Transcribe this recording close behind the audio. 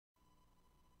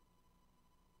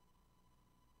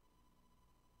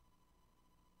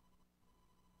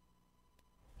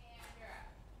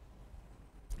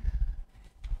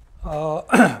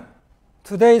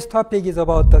Today's topic is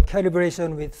about the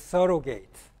calibration with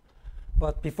surrogates.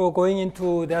 But before going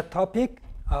into that topic,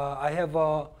 I have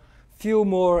a few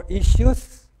more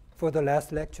issues for the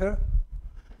last lecture.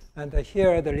 And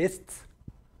here are the lists.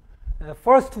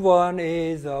 First one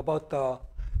is about the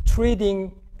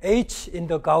treating H in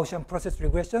the Gaussian process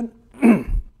regression.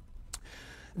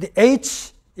 The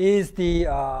H is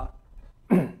the,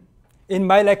 in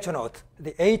my lecture note,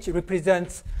 the H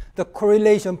represents the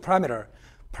correlation parameter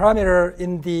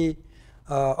in the,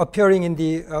 appearing in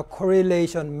the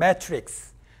correlation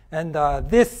matrix. And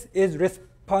this is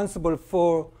responsible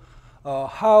for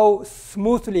how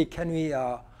smoothly can we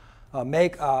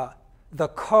make the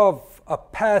curve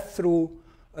pass through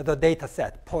the data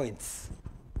set points.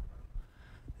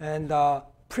 And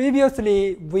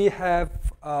previously, we have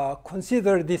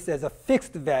considered this as a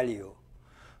fixed value.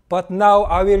 But now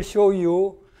I will show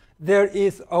you there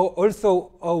is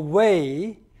also a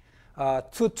way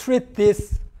to treat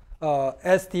this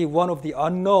as one of the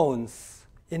unknowns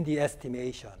in the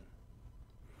estimation.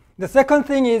 The second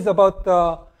thing is about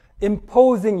the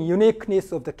imposing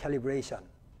uniqueness of the calibration.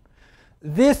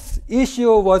 This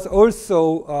issue was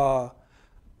also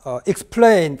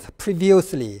explained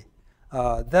previously,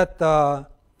 that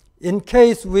in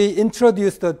case we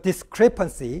introduce the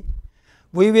discrepancy,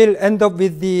 we will end up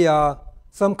with the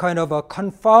some kind of a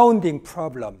confounding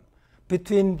problem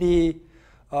between the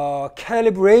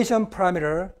calibration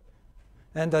parameter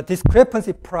and the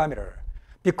discrepancy parameter.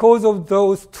 Because of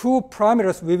those two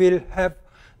parameters, we will have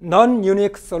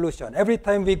non-unique solution. Every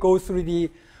time we go through the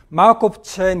Markov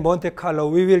chain Monte Carlo,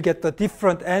 we will get a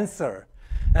different answer.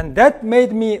 And that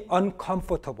made me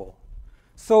uncomfortable.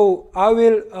 So I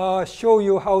will show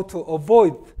you how to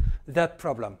avoid that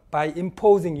problem by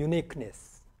imposing uniqueness.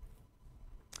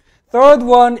 Third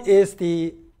one is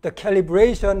the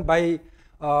calibration by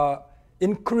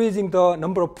increasing the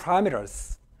number of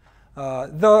parameters.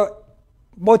 The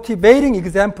motivating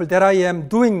example that I am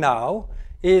doing now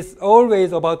is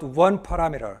always about one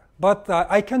parameter. But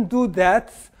I can do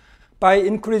that by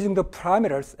increasing the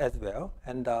parameters as well.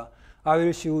 And I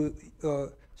will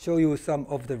show you some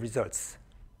of the results.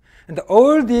 And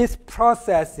all these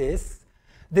processes,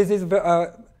 this is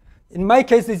in my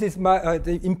case, this is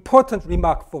the important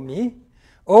remark for me.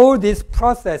 All these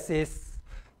processes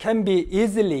can be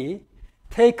easily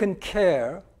taken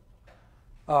care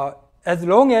as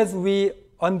long as we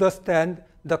understand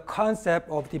the concept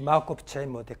of the Markov chain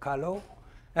Monte Carlo,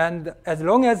 and as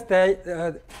long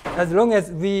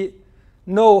as we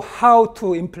know how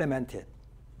to implement it.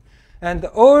 And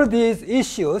all these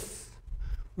issues,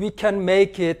 we can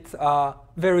make it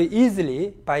very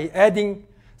easily by adding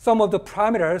some of the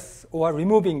parameters or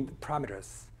removing the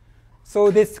parameters. So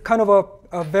this kind of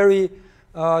a very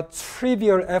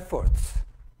trivial effort.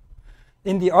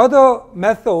 In the other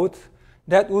method,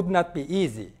 that would not be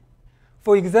easy.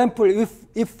 For example,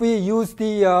 if we use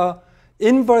the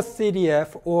inverse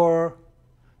CDF, or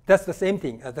that's the same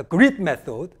thing, the grid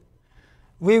method,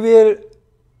 we will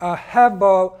have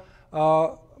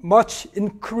a much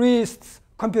increased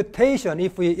computation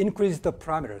if we increase the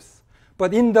parameters.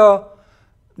 But in the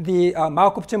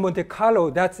Markov chain Monte Carlo,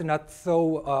 that's not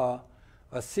so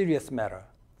a serious matter.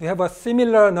 We have a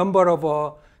similar number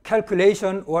of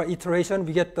calculation or iteration,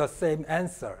 we get the same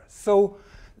answer. So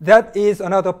that is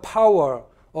another power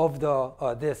of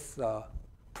this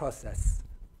process.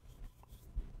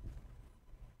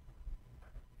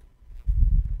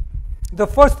 The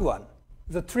first one,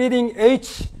 the treating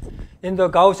H in the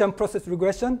Gaussian process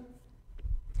regression.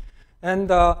 And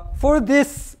for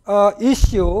this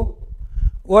issue,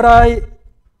 what I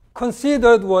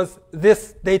considered was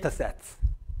this data set.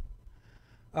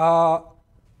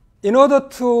 In order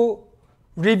to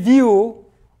review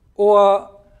or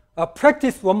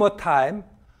practice one more time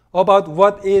about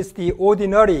what is the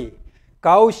ordinary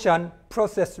Gaussian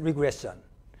process regression.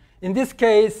 In this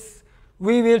case,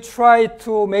 we will try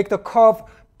to make the curve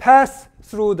pass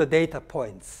through the data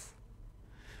points.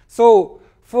 So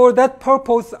for that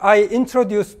purpose, I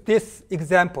introduced this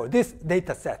example, this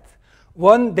data set.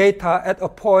 One data at a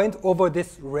point over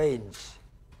this range.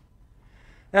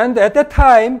 And at that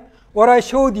time, what I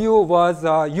showed you was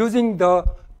using the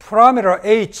parameter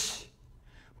H.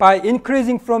 By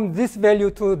increasing from this value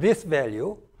to this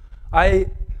value, I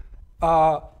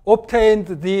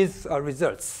obtained these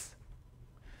results.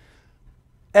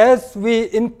 As we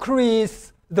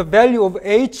increase the value of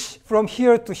H from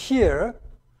here to here,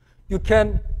 you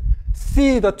can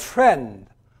see the trend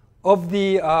of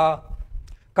the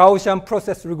Gaussian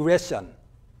process regression.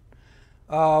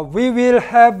 We will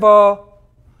have a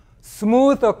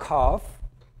smoother curve,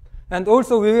 and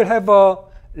also we will have a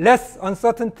less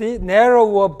uncertainty,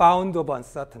 narrower bound of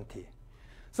uncertainty.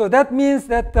 So that means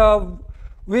that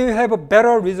we have a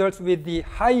better results with the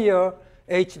higher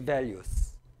H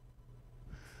values.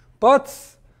 But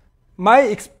my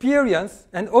experience,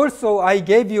 and also I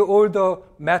gave you all the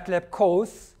MATLAB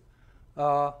codes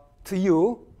to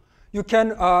you. You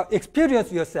can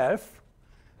experience yourself.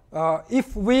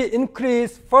 If we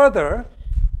increase further,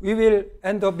 we will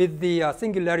end up with the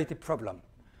singularity problem.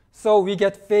 So we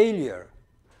get failure.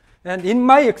 And in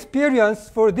my experience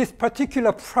for this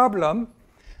particular problem,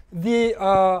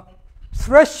 the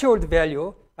threshold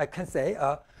value, I can say,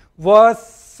 was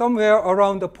somewhere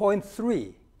around the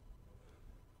 0.3.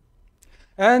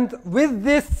 And with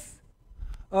this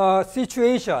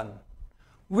situation,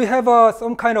 we have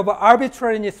some kind of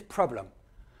arbitrariness problem.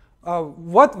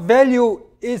 What value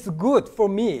is good for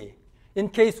me in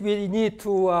case we need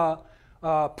to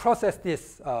process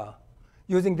this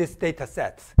using this data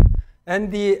set?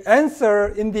 And the answer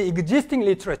in the existing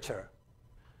literature,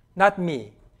 not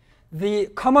me. The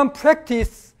common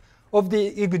practice of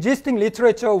the existing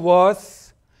literature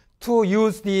was to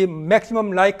use the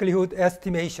maximum likelihood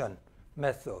estimation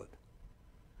method.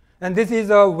 And this is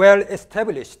well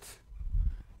established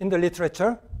in the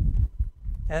literature.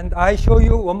 And I show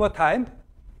you one more time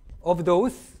of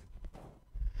those.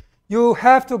 You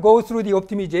have to go through the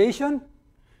optimization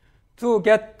to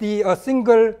get the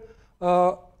single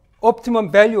optimum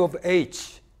value of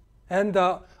H. And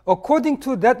according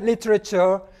to that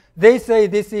literature, they say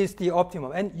this is the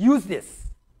optimum, and use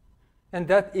this. And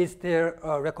that is their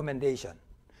recommendation.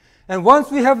 And once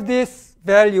we have this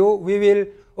value, we will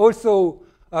also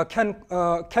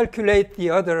calculate the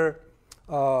other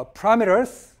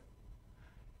parameters.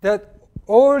 That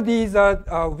all these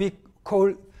are, we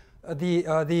call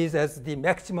these as the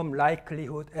maximum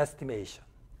likelihood estimation.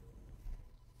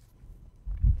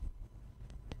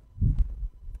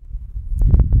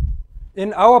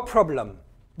 In our problem,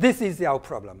 this is our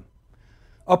problem.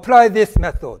 Apply this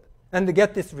method and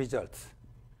get this result.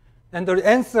 And the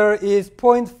answer is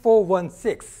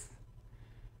 0.416.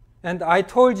 And I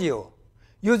told you,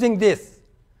 using this,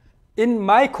 in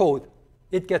my code,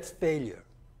 it gets failure.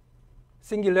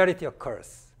 Singularity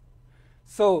occurs.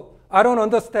 So I don't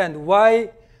understand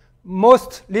why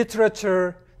most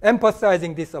literature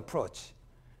emphasizing this approach.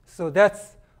 So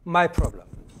that's my problem.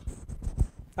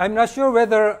 I'm not sure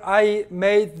whether I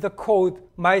made the code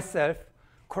myself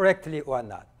correctly or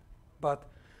not, but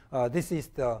this is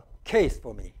the case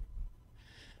for me.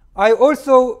 I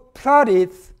also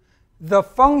plotted the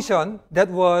function that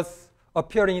was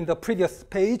appearing in the previous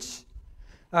page,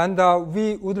 and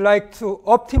we would like to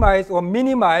optimize or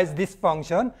minimize this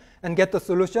function and get the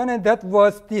solution, and that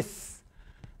was this.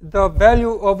 The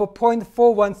value of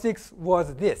 0.416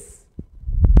 was this.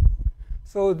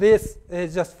 So this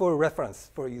is just for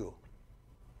reference for you.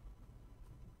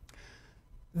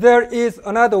 There is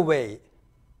another way,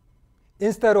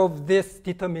 instead of this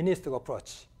deterministic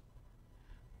approach,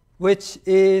 which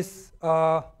is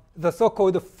the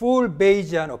so-called full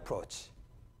Bayesian approach.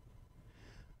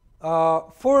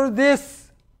 For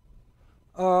this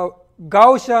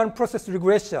Gaussian process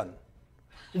regression,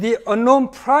 the unknown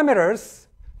parameters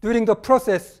during the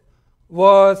process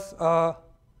was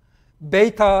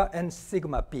beta and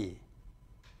sigma b.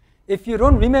 If you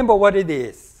don't remember what it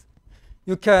is,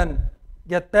 you can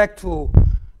get back to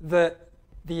the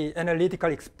analytical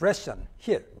expression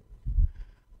here.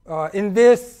 In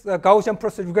this Gaussian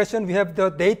process regression, we have the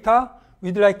data.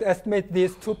 We'd like to estimate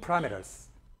these two parameters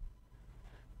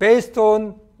based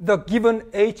on the given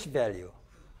H value.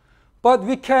 But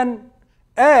we can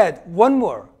add one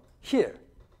more here.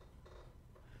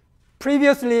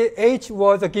 Previously, H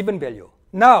was a given value.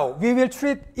 Now, we will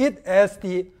treat it as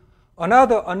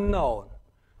another unknown.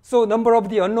 So number of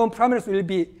the unknown parameters will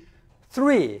be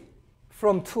 3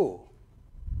 from 2.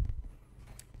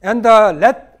 And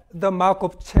let the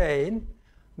Markov chain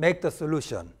make the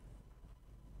solution.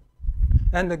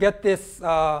 And get this,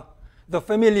 the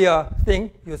familiar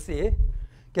thing you see.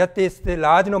 Get this, the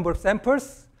large number of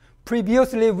samples.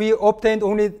 Previously, we obtained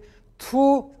only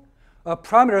 2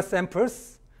 parameter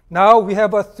samples. Now we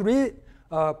have 3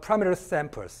 parameter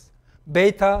samples,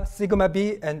 beta, sigma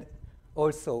b, and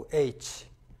also H.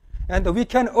 And we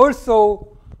can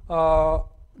also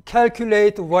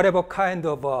calculate whatever kind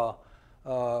of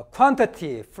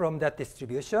quantity from that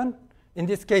distribution. In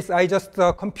this case, I just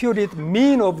computed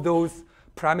mean of those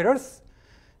parameters.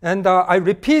 And I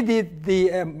repeated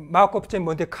the Markov chain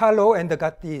Monte Carlo and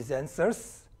got these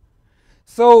answers.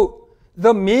 So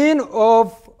the mean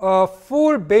of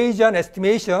full Bayesian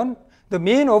estimation, the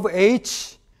mean of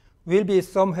H will be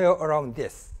somewhere around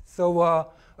this. So a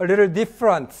little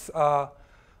different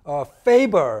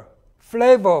flavor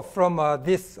from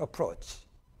this approach.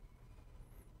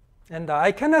 And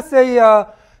I cannot say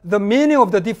the meaning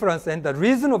of the difference and the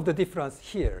reason of the difference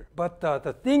here. But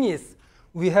the thing is,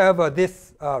 we have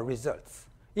this results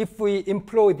if we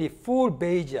employ the full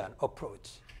Bayesian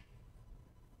approach.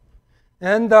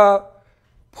 And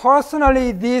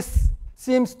personally, this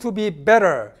seems to be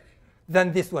better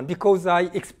than this one because I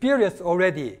experienced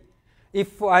already.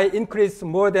 If I increase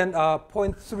more than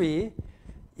 0.3,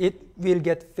 it will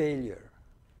get failure.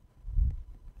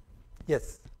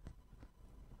 Yes?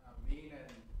 Mean and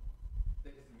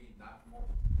that is mean, not mode.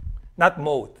 Not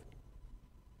mode.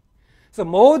 So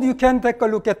mode, you can take a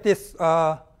look at this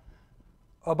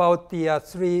about the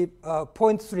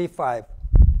 0.35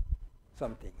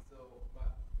 something. So,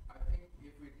 but I think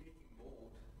if we're taking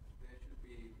mode, that should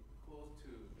be close to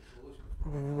the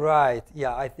solution. Right.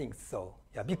 Yeah, I think so.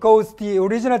 Yeah, because the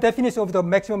original definition of the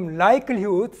maximum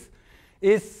likelihood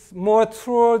is more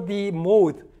toward the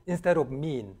mode instead of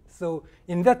mean. So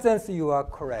in that sense, you are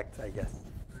correct, I guess. As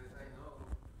I know,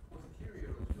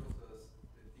 posterior shows us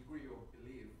the degree of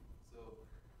belief. So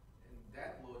in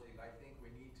that logic, I think we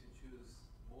need to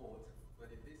choose mode. But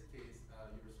in this case,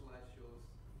 your slide shows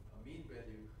a mean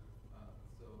value.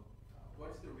 So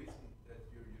what's the reason that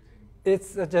you're using?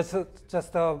 It's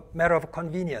just a matter of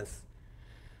convenience.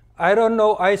 I don't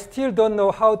know. I still don't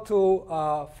know how to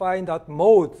find out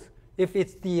mode if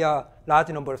it's the large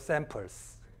number of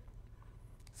samples.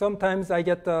 Sometimes I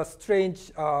get a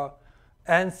strange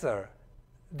answer.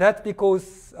 That's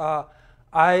because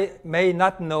I may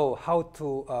not know how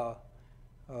to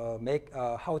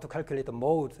how to calculate the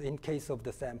mode in case of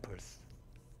the samples.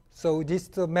 So this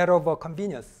is a matter of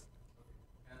convenience.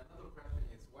 And another question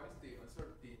is, what is the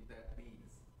uncertainty that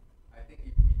means? I think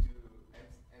if we do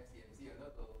MCMC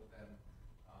another, then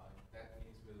that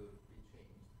means will be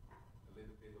changed a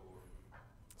little bit or.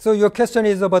 So your question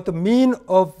is about the mean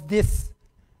of this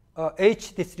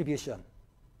H distribution.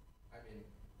 I mean,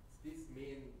 this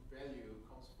mean value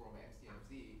comes from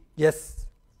MCMC. Yes.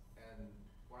 And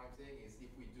what I'm saying is, if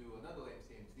we do another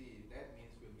MCMC, that means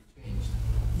will be changed.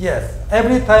 Yes.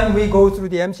 Every time we go through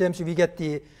the MCMC, we get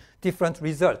the different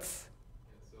results.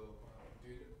 Yeah, so do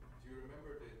you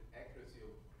remember the accuracy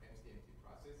of MCMC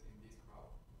process in this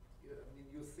problem? Yeah, I mean,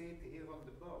 you see it here on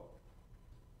the board.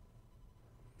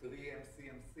 3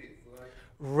 MCMCs, right?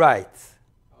 Right.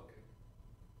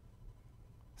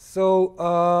 So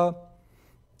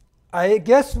I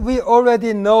guess we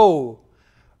already know,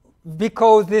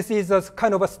 because this is a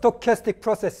kind of a stochastic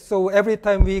process. So every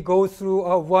time we go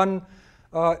through one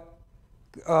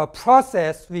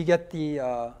process, we get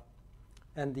the,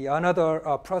 and the another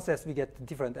process, we get a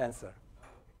different answer.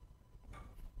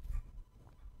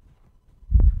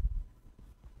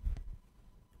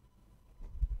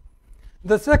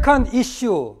 The second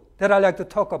issue that I like to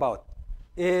talk about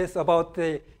is about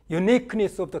the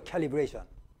uniqueness of the calibration.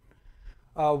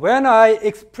 When I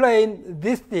explained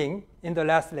this thing in the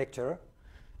last lecture,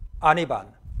 Aniban.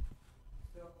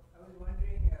 So I was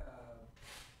wondering,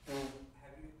 so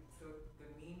the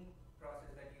mean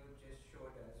process that you just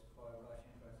showed us for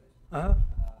Gaussian process,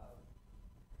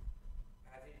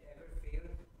 has it ever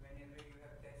failed whenever you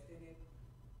have tested it?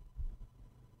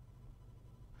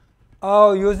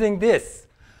 Oh, using this.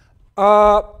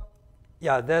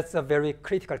 Yeah, that's a very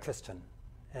critical question.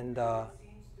 And it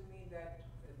seems to me that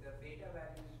the beta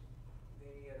values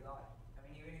vary a lot. I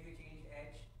mean, even if you change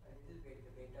H a little bit,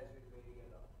 the betas will vary a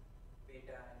lot.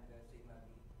 Beta and the sigma b.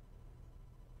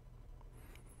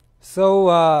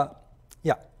 so,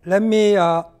 yeah, let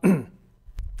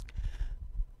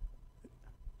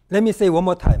me say one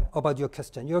more time about your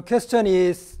question. Your question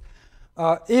is,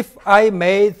 if I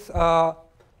made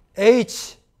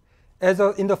H as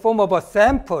in the form of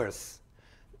samples,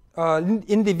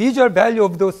 individual value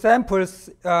of those samples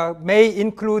may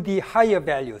include the higher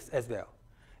values as well.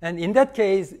 And in that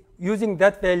case, using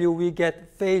that value, we get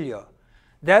failure.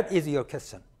 That is your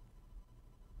question.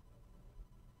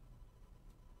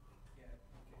 Yeah,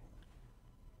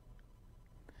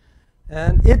 okay.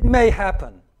 And it may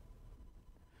happen.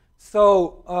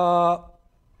 So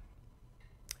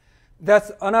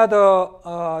that's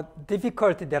another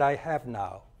difficulty that I have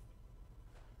now.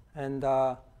 And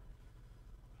I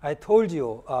told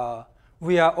you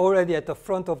we are already at the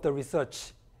front of the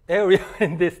research area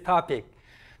in this topic.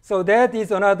 So that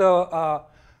is another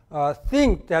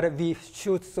thing that we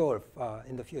should solve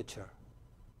in the future.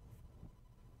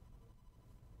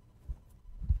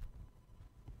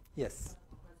 Yes?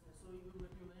 So you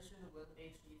mentioned when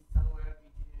H is somewhere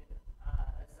between,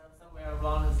 somewhere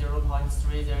around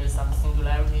 0.3, there is some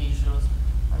singularity issues.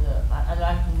 And I'd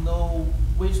like to know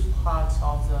which parts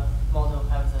of the model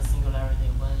have the singularity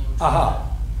when you train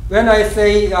it. When I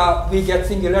say we get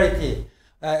singularity,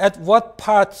 at what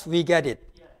parts we get it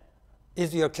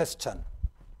is your question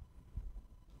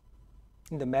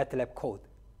in the MATLAB code.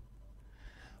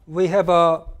 We have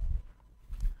a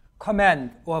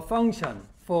command or function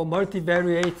for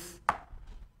multivariate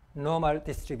normal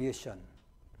distribution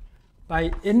by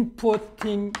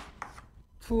inputting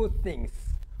two things.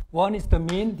 One is the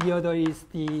mean, the other is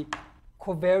the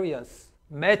covariance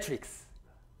matrix.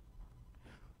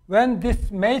 When this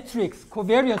matrix,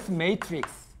 covariance matrix,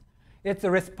 it's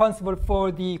responsible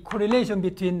for the correlation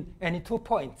between any 2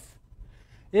 points.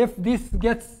 If this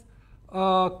gets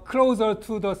closer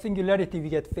to the singularity, we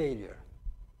get failure.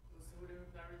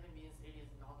 Singularity means it is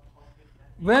not perfect.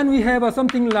 When we have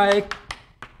something like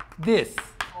this,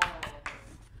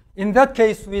 in that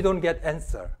case, we don't get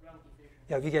answer.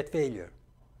 Yeah, we get failure.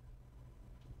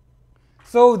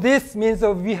 So this means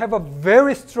that we have a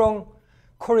very strong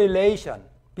correlation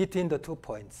between the 2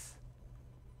 points.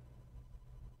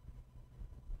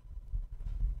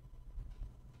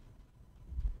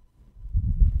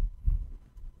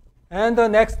 And the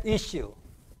next issue,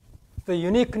 the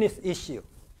uniqueness issue.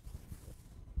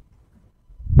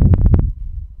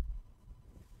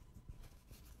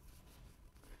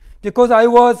 Because I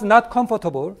was not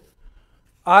comfortable,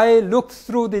 I looked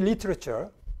through the literature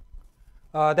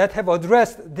that have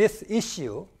addressed this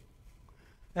issue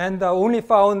and only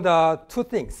found 2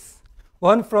 things.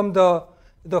 One from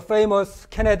the famous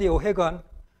Kennedy-O'Hagan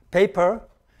paper.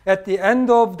 At the end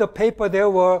of the paper, there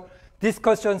were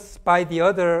discussions by the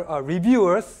other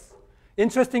reviewers.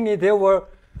 Interestingly, there were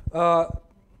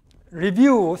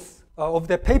reviews of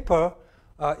the paper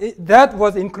that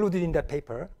was included in the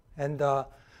paper. And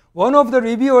one of the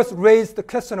reviewers raised the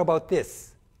question about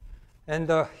this. And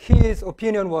his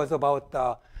opinion was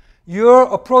about your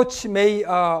approach may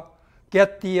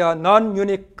get the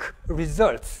non-unique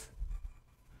results.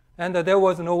 And there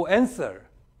was no answer.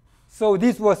 So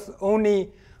this was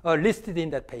only listed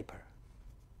in that paper.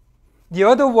 The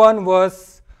other one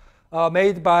was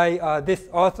made by this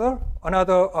author,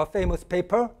 another famous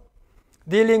paper,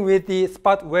 dealing with the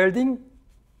spot welding.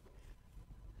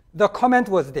 The comment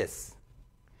was this.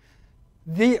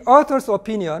 The author's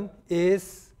opinion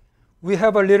is we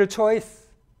have a little choice.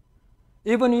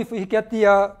 Even if we get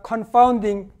the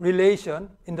confounding relation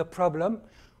in the problem,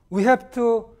 we have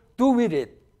to do with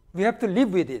it. We have to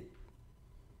live with it.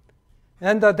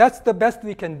 And that's the best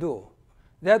we can do.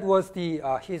 That was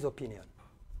his opinion.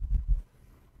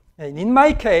 And in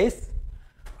my case,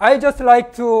 I just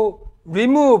like to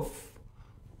remove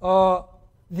by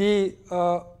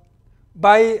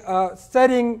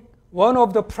setting one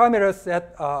of the parameters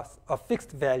at a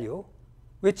fixed value,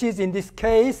 which is in this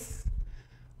case,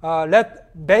 let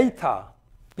beta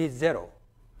be 0,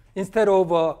 instead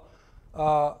of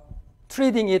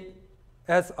treating it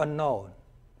as unknown.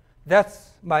 That's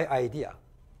my idea.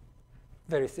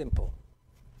 Very simple.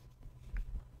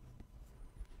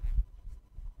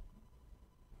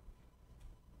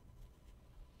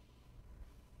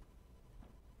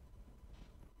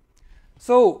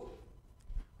 So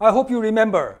I hope you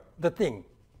remember the thing.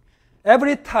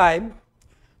 Every time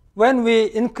when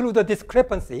we include a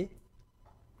discrepancy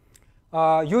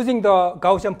using the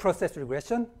Gaussian process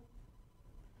regression,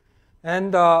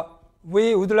 and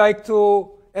we would like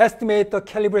to estimate the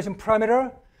calibration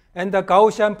parameter and the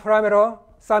Gaussian parameter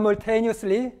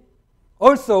simultaneously,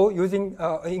 also using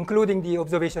including the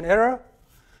observation error.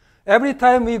 Every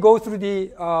time we go through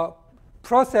the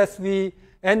process, we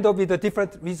end up with a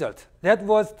different result. That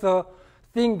was the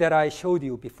thing that I showed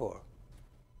you before.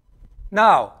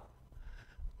 Now,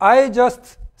 I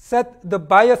just set the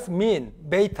bias mean,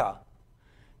 beta.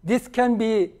 This can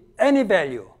be any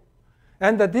value.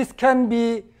 And this can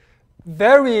be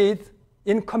varied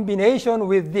in combination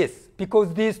with this,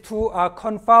 because these two are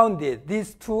confounded.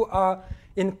 These two are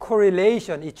in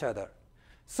correlation each other.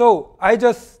 So I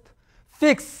just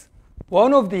fix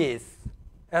one of these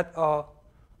at a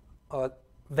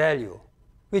value,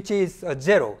 which is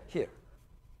 0 here.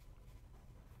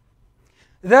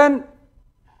 Then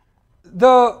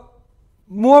the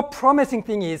more promising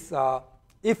thing is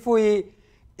if we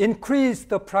increase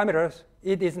the parameters,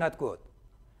 it is not good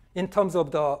in terms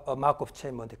of the Markov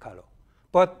chain Monte Carlo.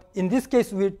 But in this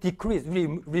case, we decrease, we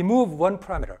remove one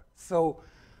parameter. So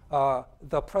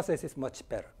the process is much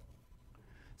better.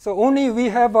 So only we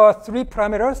have 3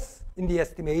 parameters in the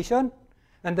estimation,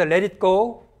 and let it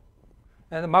go.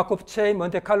 And the Markov chain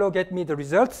Monte Carlo get me the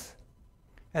results.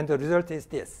 And the result is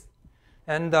this.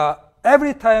 And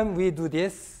every time we do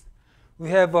this, we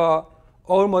have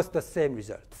almost the same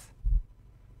results.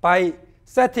 by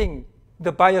setting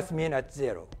the bias mean at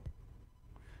 0.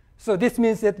 So this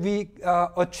means that we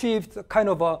achieved kind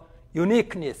of a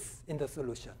uniqueness in the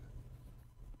solution.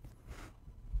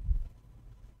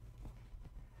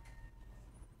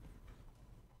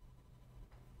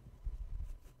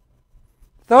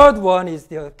 Third one is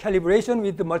the calibration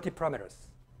with the multi-parameters.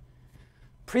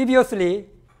 Previously,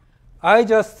 I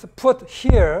just put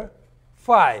here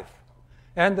 5,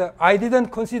 and I didn't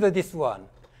consider this one,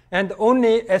 and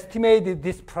only estimated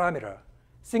this parameter,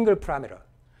 single parameter.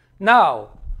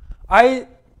 Now, I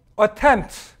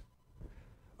attempt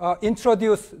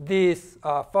introduce this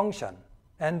function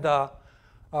and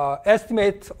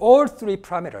estimate all 3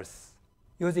 parameters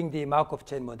using the Markov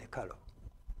chain Monte Carlo.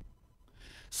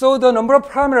 So the number of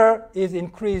parameters is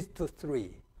increased to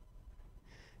 3.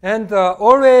 And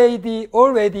already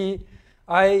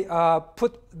I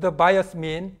put the bias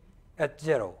mean at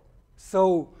 0.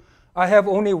 So I have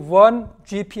only one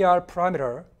GPR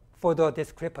parameter for the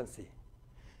discrepancy.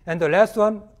 And the last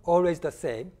one, always the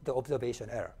same, the observation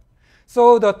error.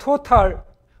 So the total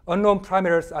unknown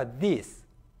parameters are these.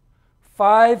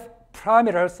 5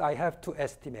 parameters I have to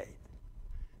estimate.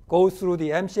 Go through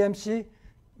the MCMC,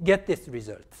 get this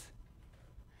result.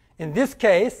 In this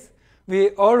case,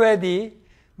 we already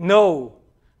know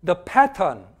the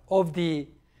pattern of the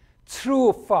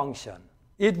true function.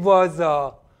 It was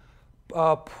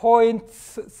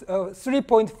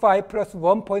 3.5 plus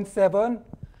 1.7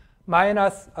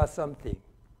 minus something.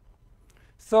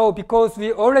 So because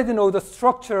we already know the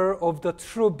structure of the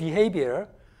true behavior,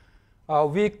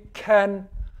 we can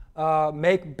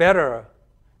make better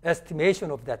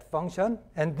estimation of that function,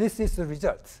 and this is the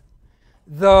result.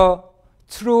 The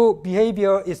true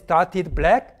behavior is dotted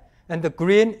black, and the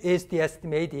green is the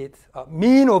estimated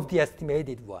mean of the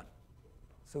estimated one.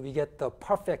 So we get the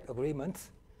perfect agreement.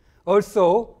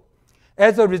 Also,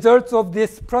 as a result of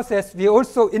this process, we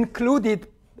also included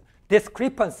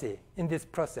discrepancy in this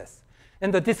process.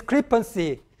 And the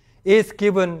discrepancy is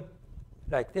given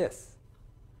like this,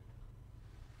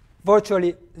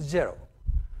 virtually 0.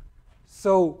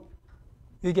 So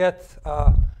we get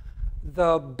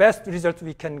the best result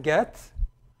we can get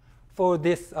for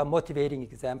this motivating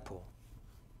example.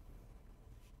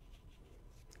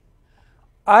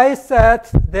 I said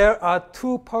there are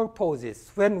 2 purposes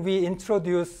when we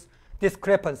introduce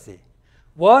discrepancy.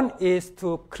 One is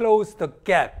to close the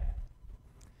gap.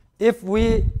 If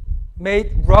we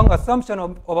made wrong assumption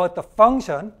about the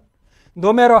function,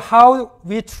 no matter how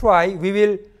we try, we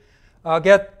will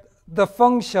get the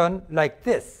function like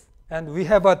this. And we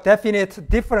have a definite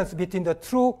difference between the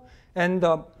true and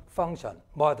the function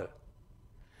model.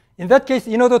 In that case,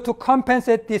 in order to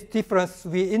compensate this difference,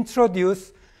 we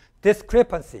introduce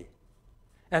discrepancy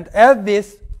and add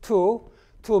this to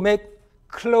make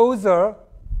closer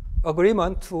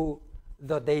agreement to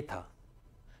the data.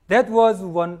 That was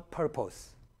one purpose.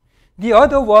 The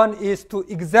other one is to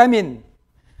examine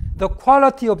the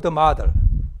quality of the model.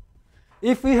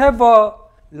 If we have a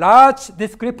large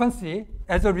discrepancy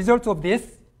as a result of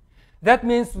this, that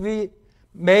means we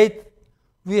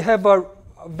have a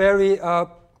very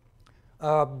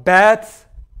bad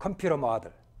computer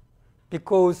model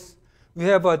because we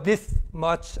have this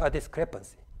much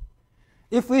discrepancy.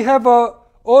 If we have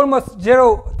almost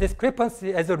 0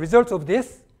 discrepancy as a result of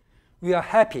this, we are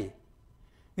happy.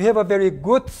 We have a very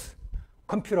good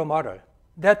computer model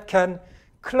that can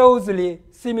closely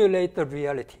simulate the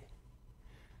reality.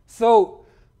 So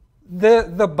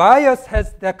the bias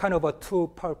has that kind of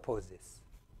 2 purposes.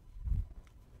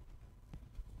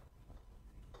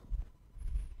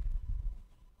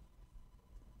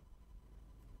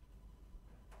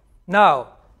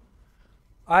 Now,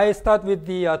 I start with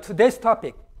the today's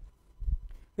topic,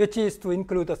 which is to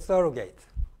include a surrogate.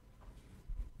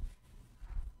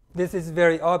 This is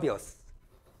very obvious.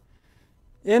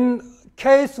 In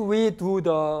case we do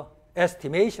the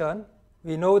estimation,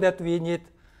 we know that we need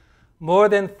more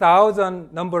than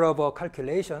 1,000 number of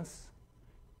calculations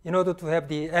in order to have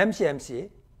the MCMC.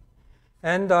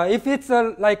 And if it's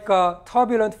like a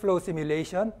turbulent flow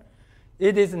simulation,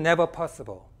 it is never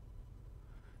possible.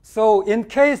 So in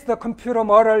case the computer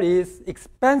model is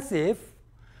expensive,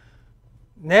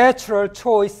 natural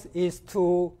choice is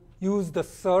to use the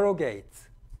surrogate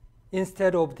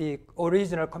instead of the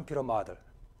original computer model.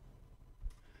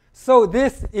 So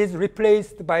this is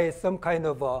replaced by some kind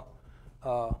of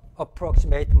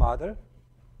approximate model.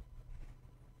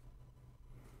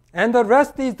 And the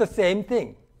rest is the same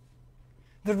thing.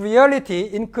 The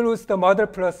reality includes the model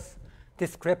plus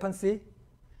discrepancy.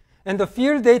 And the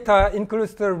field data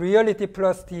includes the reality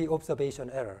plus the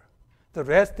observation error. The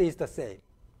rest is the same.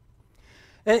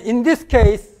 And in this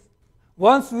case,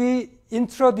 once we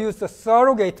introduce a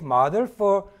surrogate model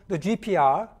for the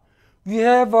GPR, we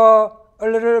have a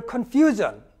little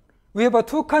confusion. We have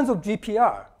two kinds of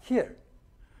GPR here.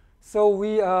 So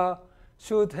we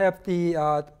should have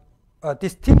the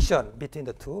distinction between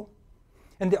the two.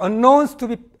 And the unknowns to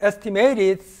be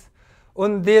estimated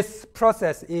on this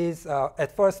process is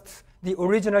at first the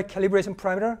original calibration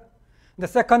parameter. And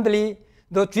secondly,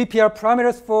 the GPR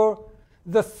parameters for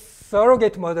the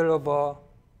surrogate model of a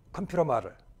computer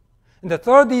model. And the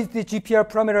third is the GPR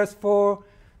parameters for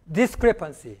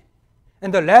discrepancy.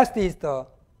 And the last is the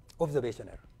observation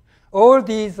error. All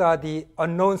these are the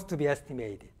unknowns to be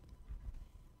estimated.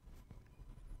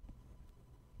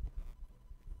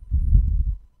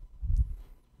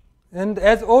 And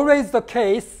as always the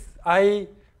case, I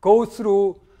go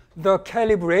through the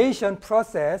calibration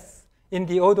process in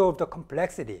the order of the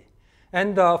complexity.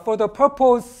 And for the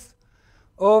purpose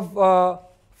of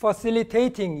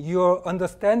facilitating your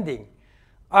understanding,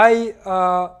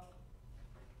 I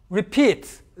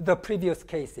repeat the previous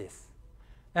cases.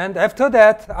 And after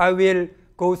that, I will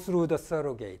go through the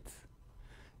surrogates.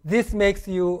 This makes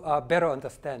you better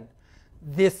understand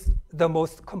the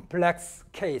most complex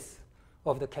case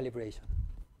of the calibration.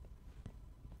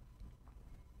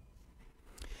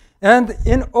 And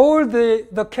in all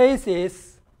the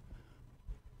cases,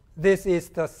 this is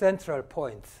the central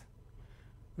point.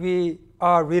 We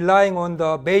are relying on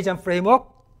the Bayesian framework.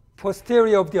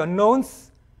 Posterior of the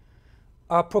unknowns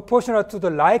are proportional to the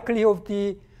likelihood of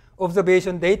the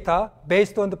observation data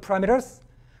based on the parameters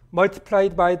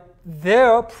multiplied by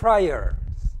their priors.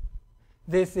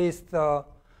 This is the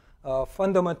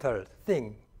fundamental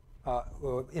thing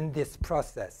in this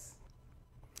process.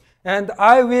 And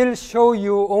I will show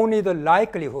you only the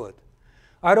likelihood.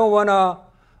 I don't want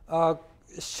to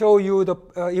show you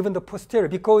even the posterior,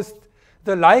 because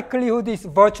the likelihood is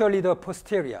virtually the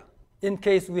posterior in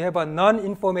case we have a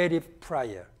non-informative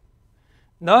prior.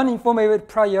 Non-informative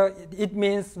prior, it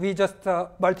means we just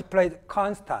multiply the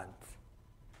constant.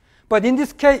 But in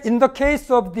this case, in the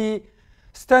case of the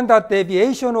standard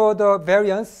deviation or the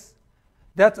variance,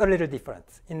 that's a little different.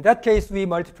 In that case, we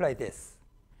multiply this.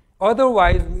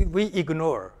 Otherwise, we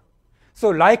ignore. So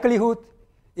likelihood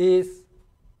is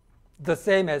the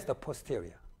same as the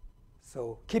posterior.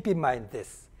 So keep in mind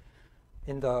this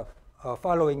in the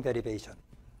following derivation.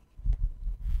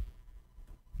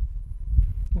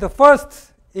 The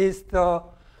first is the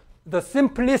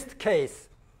simplest case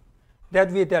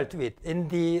that we dealt with in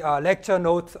the lecture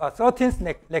notes,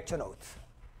 13th lecture notes.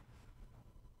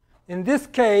 In this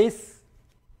case,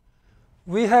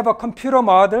 we have a computer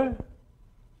model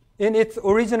in its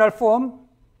original form,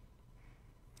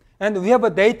 and we have a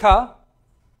data,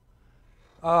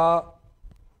 a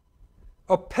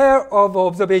pair of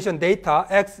observation data,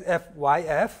 XF,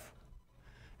 YF,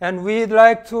 and we'd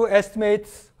like to estimate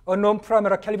a known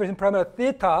parameter, calibration parameter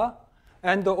theta,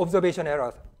 and the observation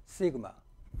error sigma.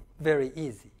 Very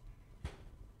easy.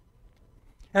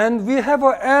 And we have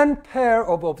an n pair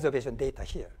of observation data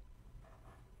here.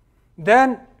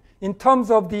 Then, in terms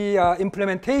of the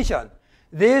implementation,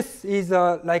 this is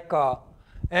like a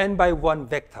n by 1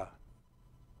 vector.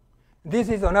 This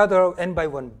is another n by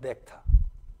 1 vector.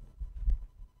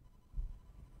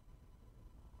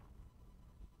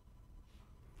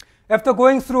 After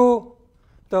going through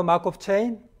the Markov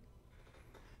chain,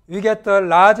 we get a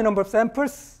large number of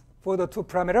samples for the two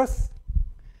parameters,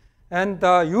 and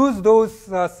use those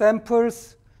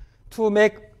samples to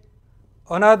make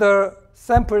another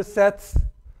sample sets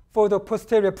for the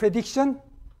posterior prediction.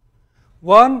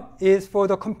 One is for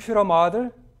the computer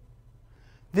model.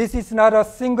 This is not a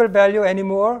single value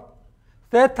anymore.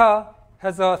 Theta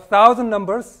has 1,000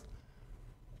 numbers.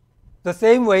 The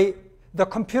same way, the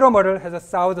computer model has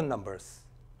 1,000 numbers.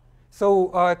 So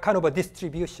kind of a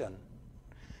distribution.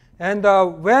 And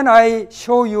when I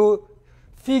show you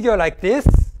figure like this,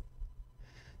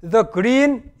 the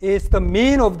green is the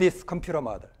mean of this computer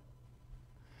model.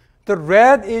 The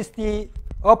red is the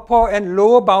upper and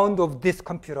lower bound of this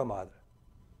computer model.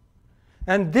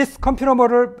 And this computer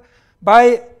model,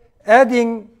 by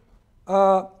adding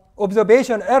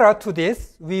observation error to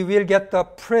this, we will get the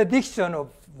prediction of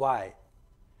y,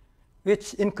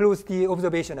 which includes the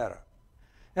observation error.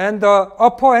 And the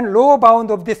upper and lower bound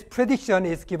of this prediction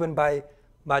is given by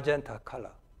magenta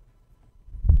color.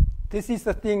 This is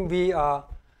the thing we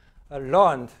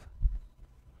learned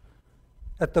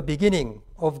at the beginning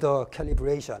of the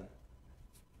calibration.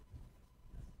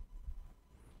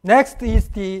 Next is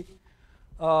the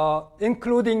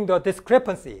including the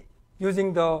discrepancy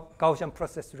using the Gaussian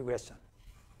process regression.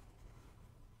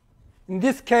 In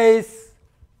this case,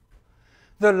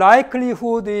 the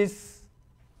likelihood is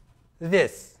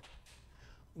this.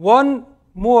 One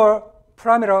more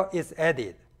parameter is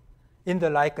added in the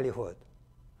likelihood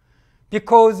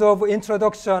because of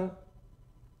introduction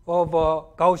of a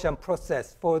Gaussian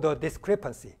process for the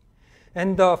discrepancy.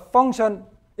 And the function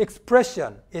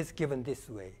expression is given this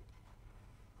way.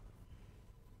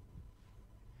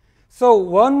 So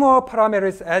one more parameter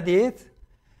is added,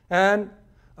 and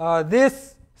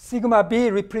this sigma b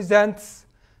represents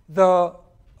the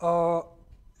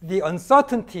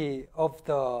uncertainty of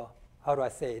the, how do I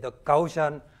say, the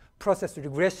Gaussian process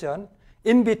regression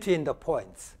in between the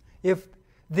points. If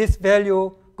this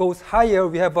value goes higher,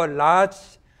 we have a large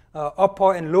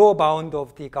upper and lower bound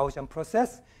of the Gaussian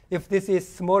process. If this is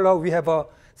smaller, we have a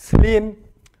slim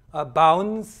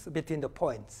bounds between the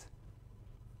points.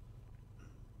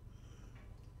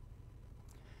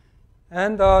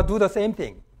 And do the same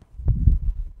thing.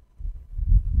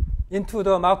 Into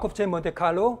the Markov chain Monte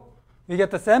Carlo, we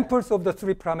get the samples of the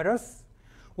three parameters.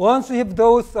 Once we have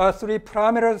those three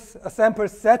parameters sample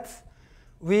sets,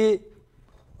 we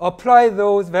apply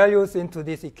those values into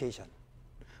this equation.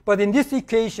 But in this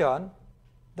equation,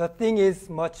 the thing is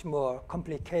much more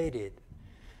complicated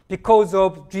because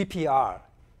of GPR.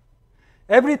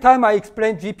 Every time I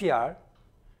explain GPR,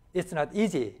 it's not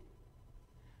easy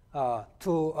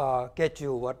to get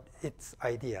you what its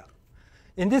idea.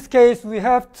 In this case, we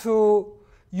have to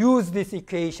use this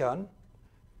equation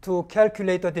to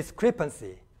calculate the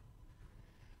discrepancy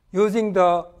using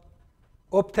the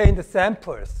obtained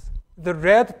samples. The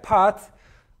red parts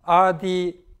are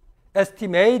the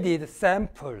estimated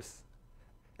samples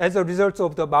as a result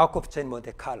of the Markov chain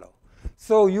Monte Carlo.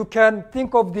 So you can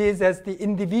think of these as the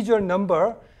individual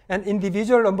number and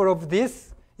individual number of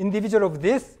this, individual of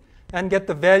this, and get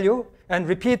the value and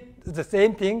repeat the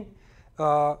same thing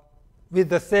with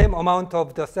the same amount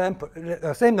of the sample,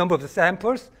 same number of the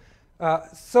samples.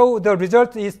 So the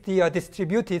result is the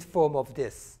distributed form of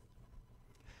this.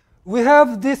 We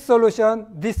have this solution,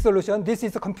 this solution. This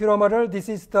is the computer model. This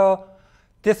is the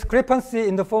discrepancy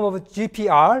in the form of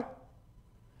GPR.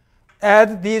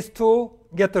 Add these two,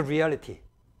 get the reality.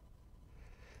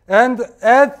 And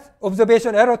add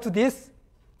observation error to this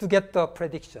to get the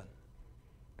prediction.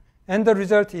 And the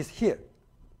result is here.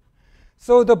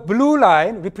 So the blue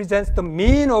line represents the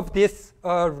mean of this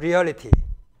reality.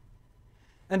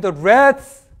 And the red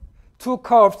two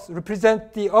curves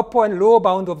represent the upper and lower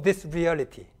bound of this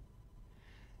reality.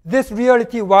 This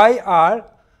reality YR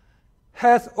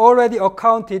has already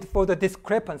accounted for the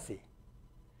discrepancy.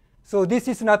 So this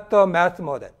is not the math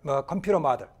model, computer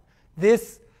model.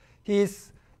 This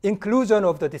is inclusion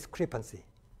of the discrepancy.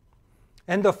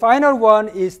 And the final one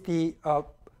is the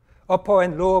upper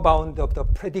and lower bound of the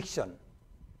prediction.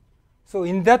 So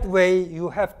in that way, you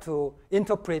have to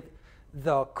interpret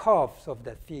the curves of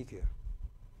that figure.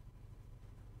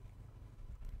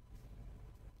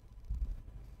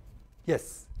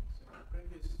 Yes? So the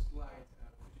previous slide,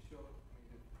 could you show me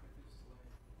the previous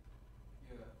slide?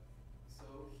 Yeah. So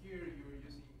here you're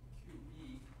using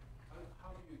QB.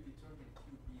 How do you determine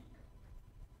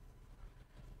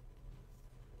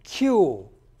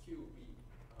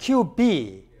QB?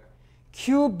 QB.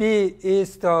 QB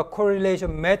is the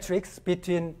correlation matrix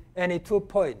between any 2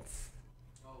 points.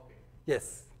 Okay.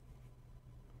 Yes.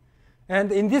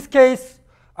 And in this case,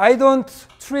 I don't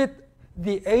treat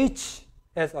the H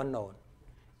as unknown.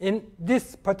 In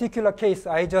this particular case,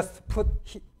 I just put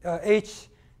H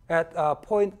at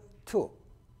 0.2,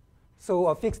 so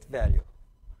a fixed value.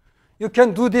 You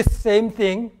can do this same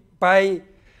thing by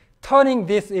turning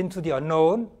this into the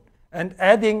unknown and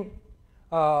adding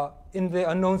in the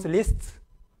unknowns list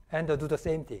and do the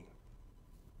same thing.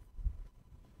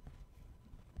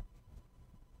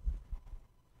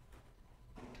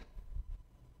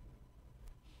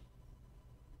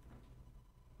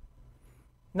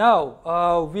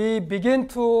 Now, we begin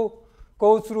to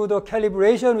go through the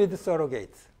calibration with the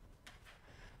surrogates.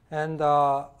 And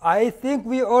I think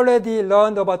we already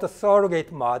learned about the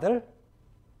surrogate model.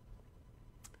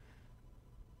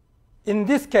 In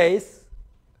this case,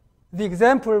 the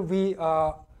example we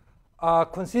are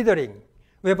considering,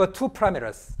 we have 2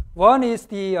 parameters. One is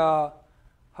the,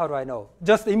 how do I know?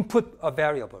 Just input a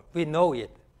variable. We know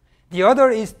it. The other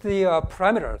is the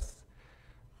parameters,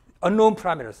 unknown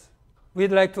parameters.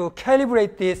 We'd like to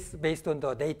calibrate this based on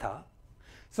the data.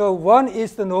 So one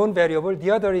is the known variable.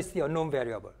 The other is the unknown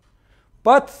variable.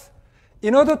 But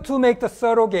in order to make the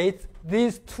surrogate,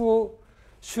 these two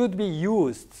should be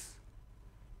used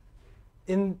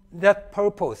in that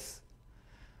purpose.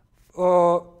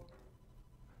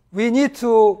 We need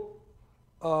to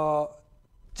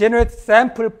generate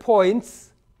sample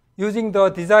points using the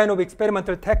design of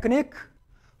experimental technique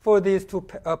for these two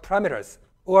parameters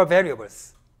or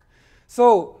variables.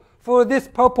 So for this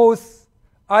purpose,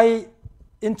 I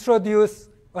introduce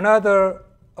another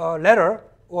letter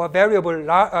or variable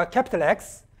capital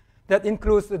X that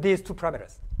includes these two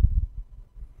parameters.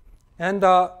 And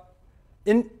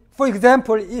for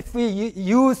example, if we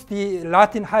use the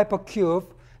Latin hypercube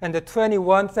and the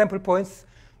 21 sample points,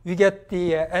 we get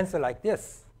the answer like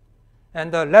this.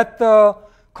 And let the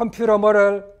computer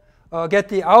model get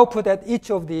the output at each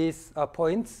of these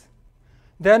points.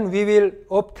 Then we will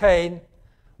obtain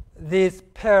this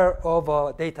pair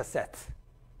of data sets.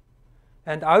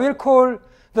 And I will call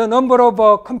the number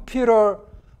of computer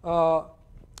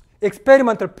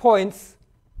experimental points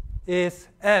is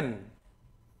M,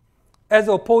 as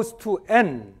opposed to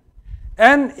N.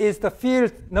 N is the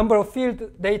field number of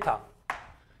field data.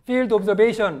 Field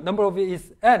observation number of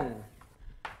is N.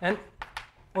 And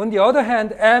on the other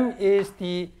hand, M is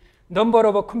the number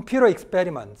of computer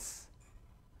experiments.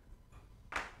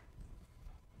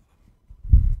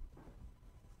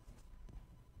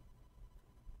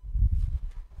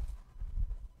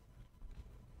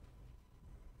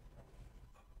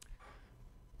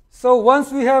 So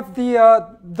once we have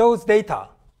those data,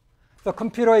 the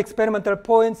computer experimental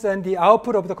points and the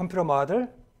output of the computer model,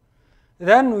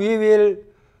 then we will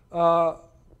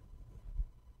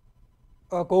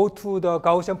go to the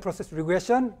Gaussian process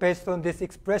regression based on this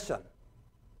expression.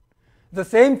 The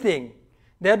same thing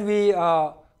that we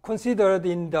considered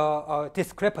in the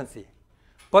discrepancy,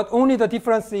 but only the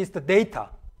difference is the data.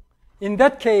 In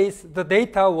that case, the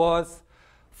data was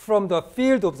from the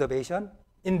field observation.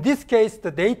 In this case, the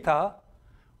data,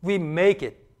 we make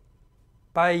it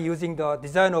by using the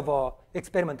design of an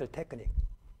experimental technique.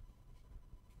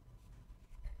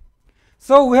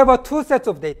 So we have two sets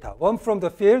of data, one from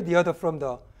the field, the other from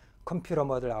the computer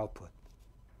model output.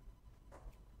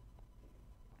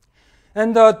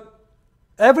 And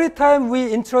every time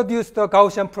we introduce the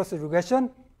Gaussian process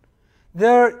regression,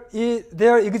 there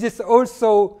exists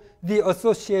also the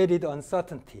associated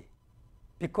uncertainty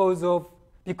because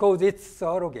it's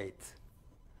surrogate.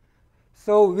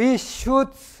 So we should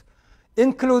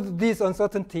include this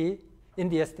uncertainty in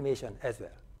the estimation as well.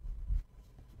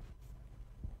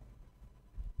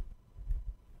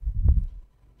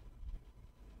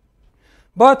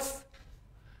 But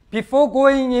before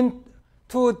going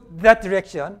into that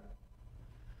direction,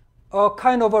 a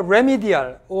kind of a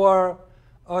remedial or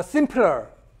a simpler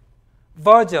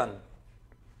version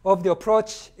of the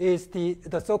approach is the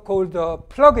so-called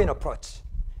plug-in approach.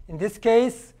 In this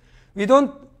case, we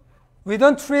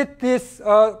don't treat this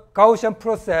Gaussian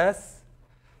process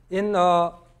in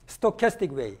a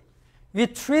stochastic way. We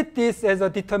treat this as a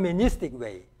deterministic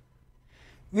way.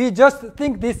 We just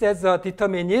think this as a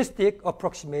deterministic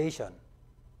approximation.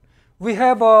 We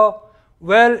have a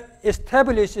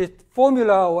well-established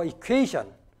formula or equation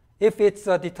if it's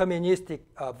a deterministic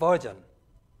version.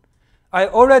 I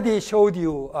already showed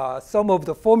you some of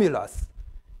the formulas,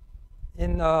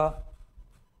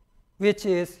 which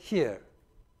is here.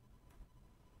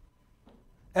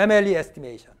 MLE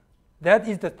estimation. That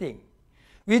is the thing.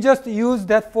 We just use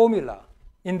that formula.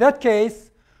 In that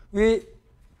case, we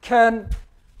can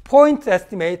point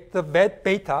estimate the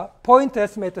beta, point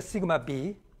estimate the sigma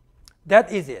b.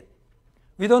 That is it.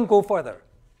 We don't go further.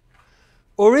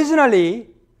 Originally,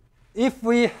 if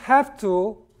we have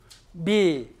to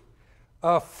be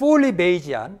fully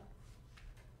Bayesian,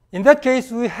 in that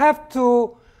case, we have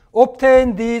to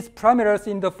obtain these parameters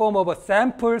in the form of a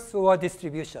samples or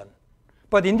distribution.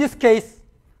 But in this case,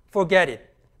 forget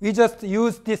it. We just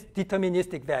use this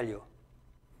deterministic value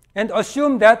and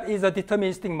assume that is a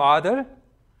deterministic model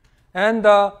and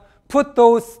put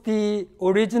the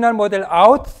original model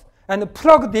out and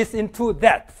plug this into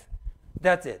that.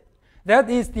 That's it. That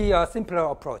is the simpler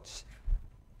approach.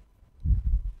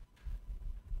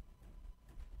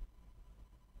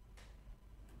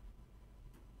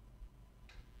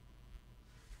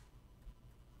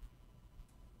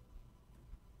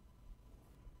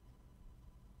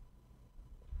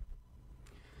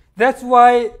 That's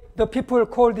why the people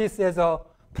call this as a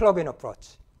plug-in approach.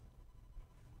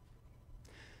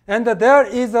 And there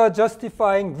is a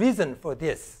justifying reason for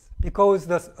this, because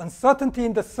the uncertainty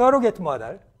in the surrogate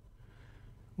model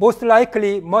most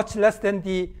likely much less than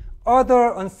the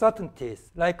other uncertainties,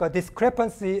 like a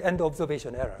discrepancy and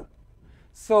observation error.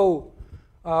 So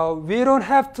we don't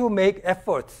have to make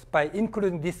efforts by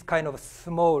including this kind of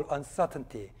small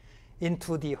uncertainty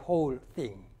into the whole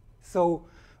thing. So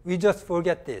we just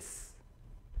forget this.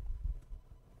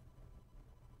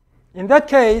 In that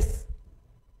case,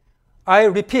 I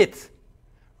repeat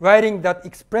writing that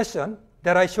expression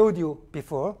that I showed you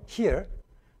before here.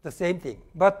 the same thing.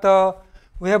 But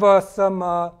we have some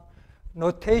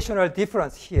notational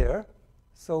difference here.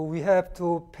 So we have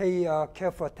to pay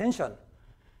careful attention.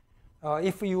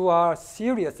 If you are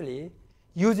seriously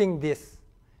using this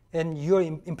in your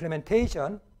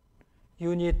implementation,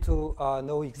 you need to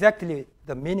know exactly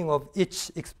the meaning of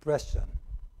each expression.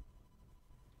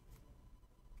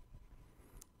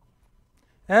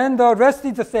 And the rest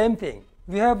is the same thing.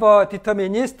 We have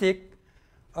deterministic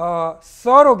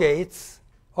surrogates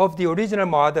of the original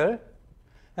model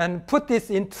and put this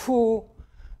into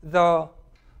the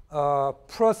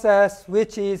process,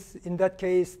 which is, in that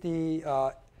case,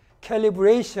 the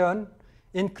calibration,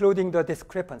 including the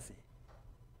discrepancy.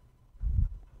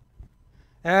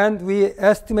 And we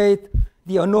estimate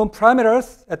the unknown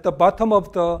parameters at the bottom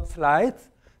of the slide,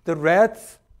 the red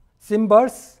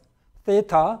symbols,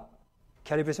 theta,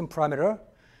 calibration parameter,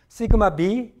 sigma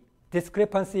b,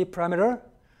 discrepancy parameter,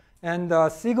 and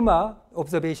sigma,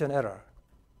 observation error.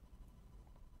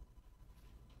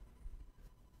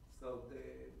 So the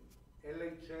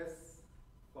LHS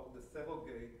for the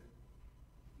surrogate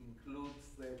includes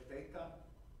theta?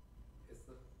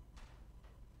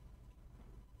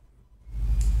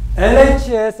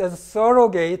 LHS as a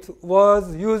surrogate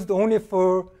was used only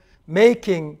for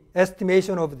making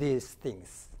estimation of these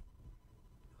things.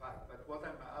 Right, but what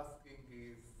I'm asking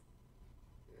is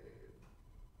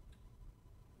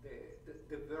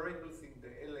the variables in the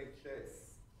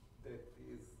LHS, that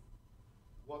is,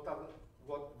 what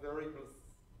variables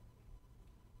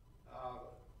are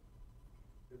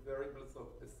the variables of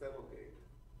the surrogate?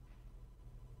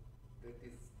 That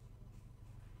is,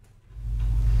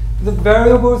 the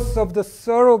variables of the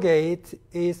surrogate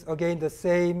is again the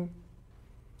same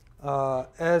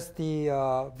as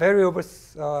the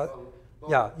variables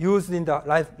used in the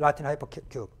Latin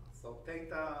hypercube. so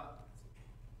theta,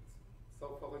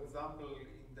 so for example,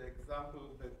 in the example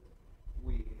that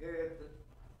we had,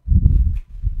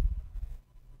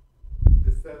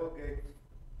 the surrogate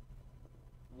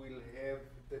will have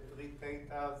the 3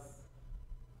 thetas,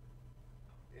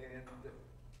 and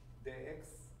the x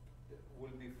will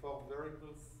be 4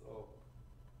 variables, or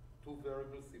 2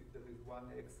 variables if there is 1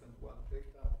 x and 1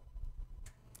 theta.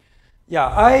 Yeah,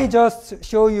 I just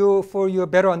show you for your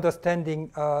better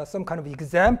understanding some kind of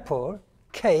example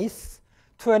case,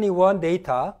 21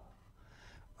 data.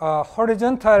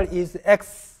 Horizontal is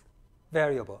x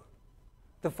variable,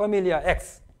 the familiar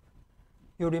x.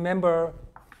 You remember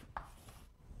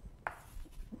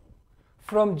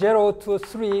from 0 to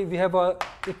 3, we have an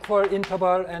equal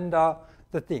interval and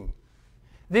the thing.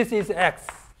 This is x.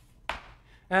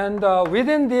 And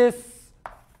within this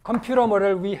computer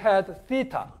model, we had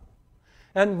theta.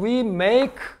 And we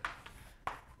make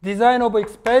design of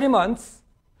experiments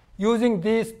using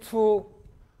these two,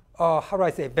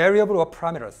 variable or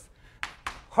parameters.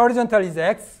 Horizontal is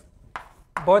x,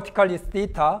 vertical is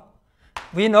theta.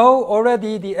 We know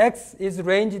already the x is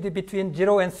ranged between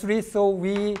 0 and 3, so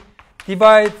we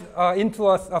divide into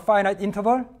a finite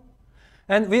interval.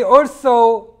 And we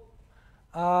also,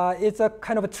 it's a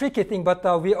kind of a tricky thing,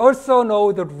 but we also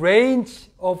know the range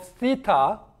of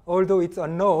theta, although it's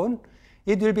unknown.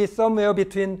 It will be somewhere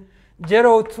between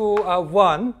 0 to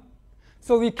 1.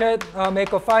 So we can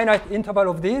make a finite interval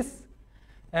of this.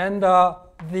 And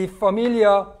the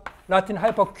familiar Latin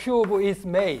hypercube is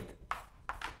made.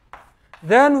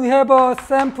 Then we have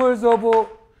samples of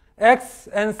x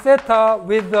and theta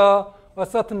with a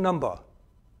certain number.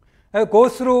 Go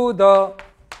through the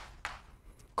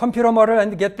computer model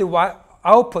and get the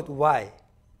output y.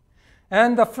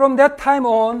 And from that time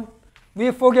on, we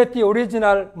forget the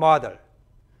original model.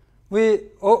 We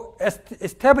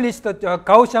established the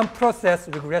Gaussian process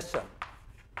regression.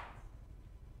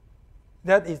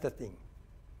 That is the thing.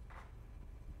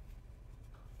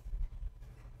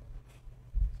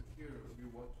 So here we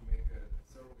want to make a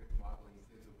surrogate model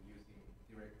instead of using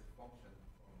direct function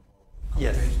from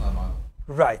Yes. computational model.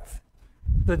 Right.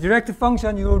 The direct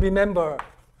function, you remember,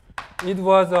 it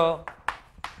was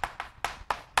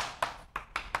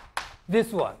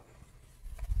this one.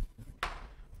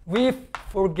 We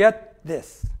forget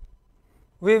this.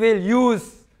 We will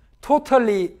use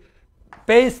totally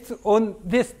based on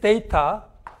this data,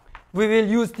 we will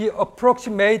use the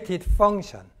approximated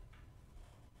function.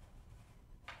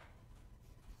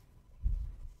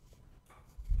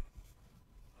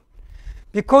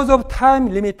 Because of time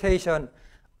limitation,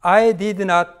 I did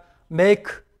not make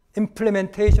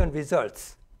implementation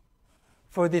results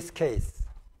for this case.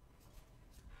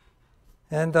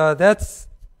 And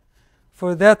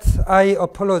for that, I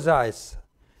apologize.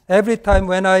 Every time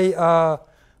when I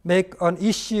make an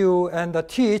issue and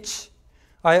teach,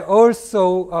 I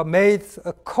also made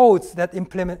codes that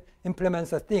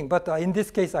implements a thing. But in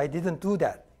this case, I didn't do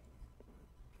that.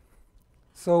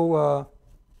 So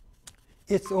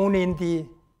it's only in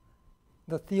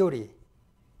the theory.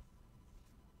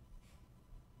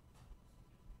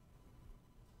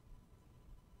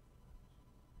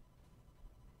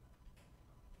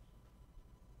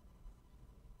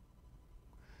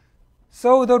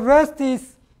 So the rest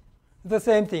is the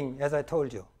same thing as I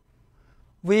told you.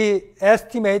 We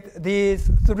estimate these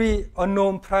 3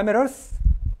 unknown parameters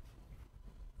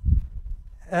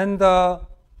and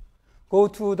go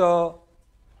to the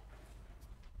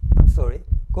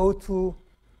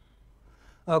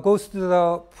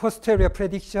posterior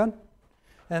prediction.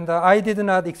 And I did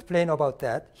not explain about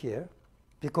that here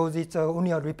because it's only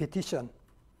a repetition.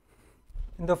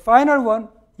 And the final one,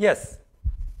 yes?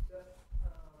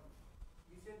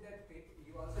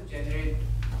 Generate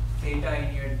theta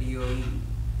in your DOE,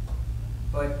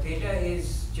 but theta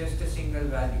is just a single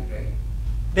value, right?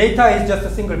 Data is just a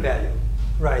single value,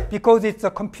 right? Because it's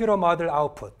a computer model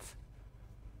output.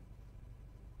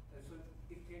 So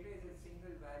if theta is a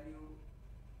single value,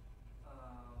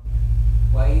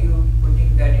 why are you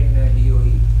putting that in the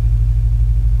DOE?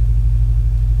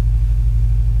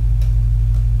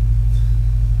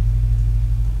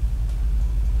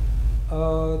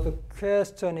 The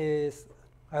question is,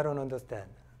 I don't understand.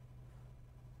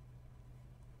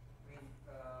 I mean,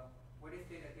 what is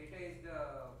theta? Theta is the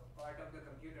part of the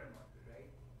computer model, right?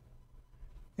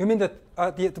 You mean the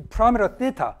parameter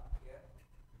theta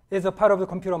is a part of the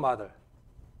computer model?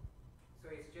 So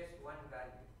it's just one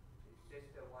value. It's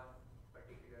just a one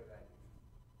particular value.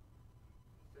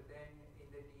 So then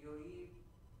in the DOE,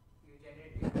 you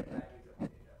generate different values of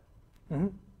theta.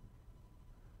 Mm-hmm.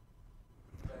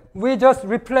 We just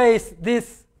replace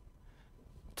this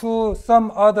to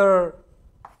some other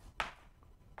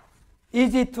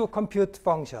easy to compute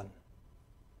function.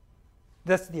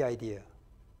 That's the idea.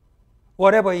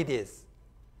 Whatever it is.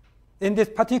 In this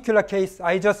particular case,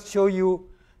 I just show you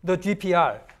the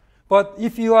GPR. But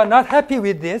if you are not happy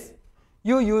with this,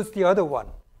 you use the other one.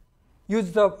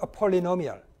 Use a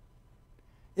polynomial.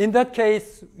 In that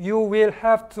case, you will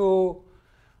have to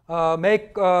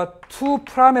make 2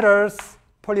 parameters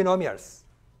polynomials.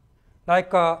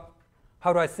 Like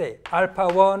how do I say? Alpha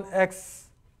 1 x,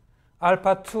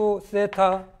 alpha 2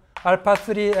 theta, alpha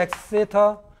 3 x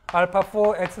theta, alpha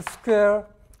 4 x square,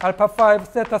 alpha 5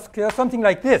 theta square, something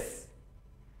like this.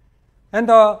 And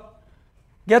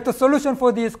get the solution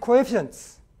for these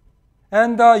coefficients.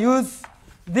 And use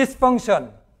this function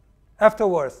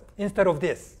afterwards instead of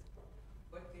this.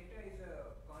 But theta is a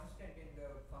constant in the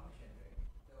function, right?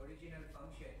 The original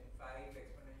function, 5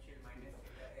 exponential minus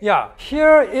theta x. Yeah,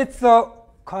 here it's a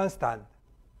constant.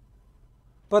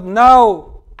 But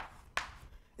now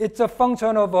it's a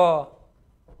function of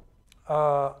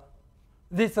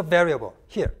this variable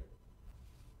here.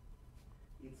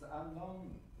 It's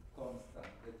unknown constant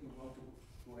that you want to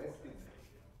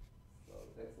estimate. So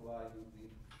that's why you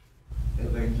need a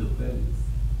range of values.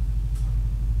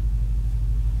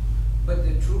 But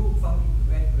the true function,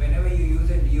 whenever you use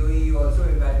a DOE, you also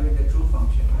evaluate the true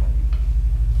function value.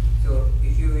 So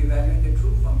if you evaluate the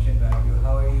true function value,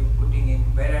 how are you putting in,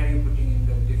 where are you putting in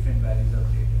the different values of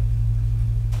data?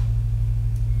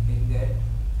 In there?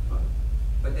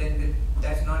 But then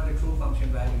that's not the true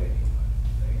function value anymore,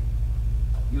 right?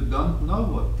 You don't know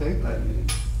what theta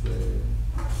is.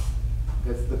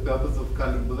 That's the purpose of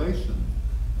calibration.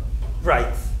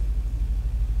 Right.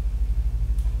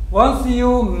 Once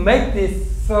you make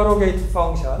this surrogate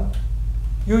function,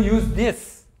 you use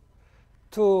this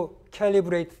to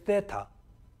calibrate theta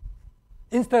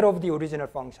instead of the original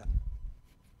function.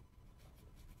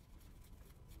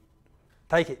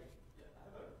 Taiki.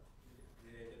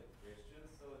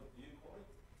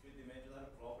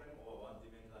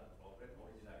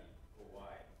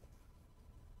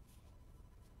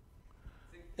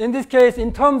 In this case,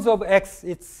 in terms of x,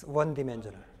 it's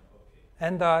one-dimensional.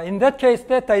 And in that case,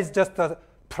 theta is just a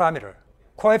parameter,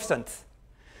 coefficient.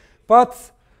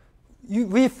 But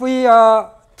if we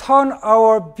turn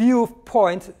our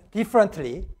viewpoint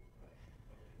differently,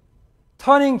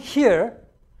 turning here,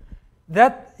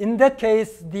 in that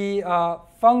case, the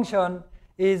function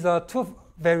is a 2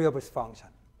 variables function.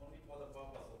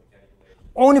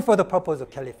 Only for the purpose of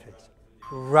calibration.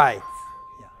 Right.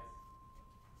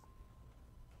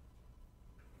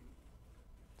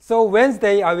 So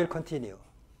Wednesday, I will continue.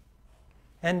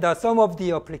 And some of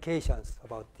the applications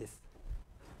about this.